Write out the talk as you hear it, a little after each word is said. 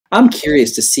I'm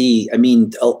curious to see. I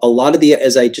mean, a lot of the,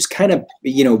 as I just kind of,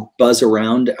 you know, buzz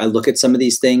around, I look at some of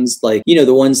these things, like, you know,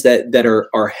 the ones that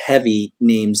are heavy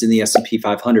names in the S&P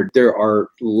 500. There are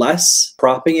less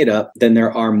propping it up than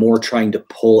there are more trying to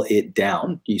pull it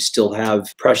down. You still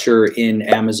have pressure in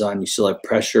Amazon. You still have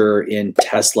pressure in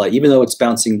Tesla, even though it's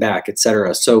bouncing back, et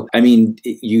cetera. So, I mean,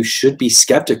 you should be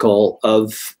skeptical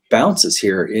of bounces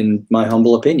here, in my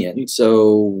humble opinion.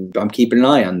 So I'm keeping an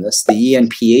eye on this. The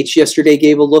ENPH yesterday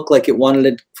gave a look like it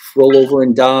wanted to roll over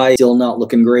and die. Still not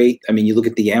looking great. I mean, you look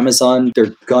at the Amazon,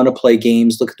 they're gonna play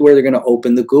games. Look at where they're gonna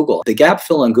open the Google. The gap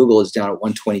fill on Google is down at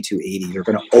 122.80. They're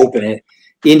gonna open it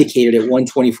indicated at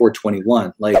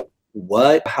 124.21. Like,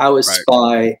 what? How is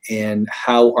SPY and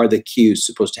how are the Qs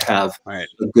supposed to have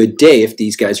a good day if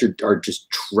these guys are just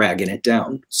dragging it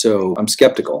down? So I'm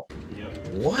skeptical.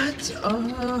 What?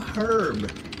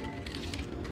 Herb.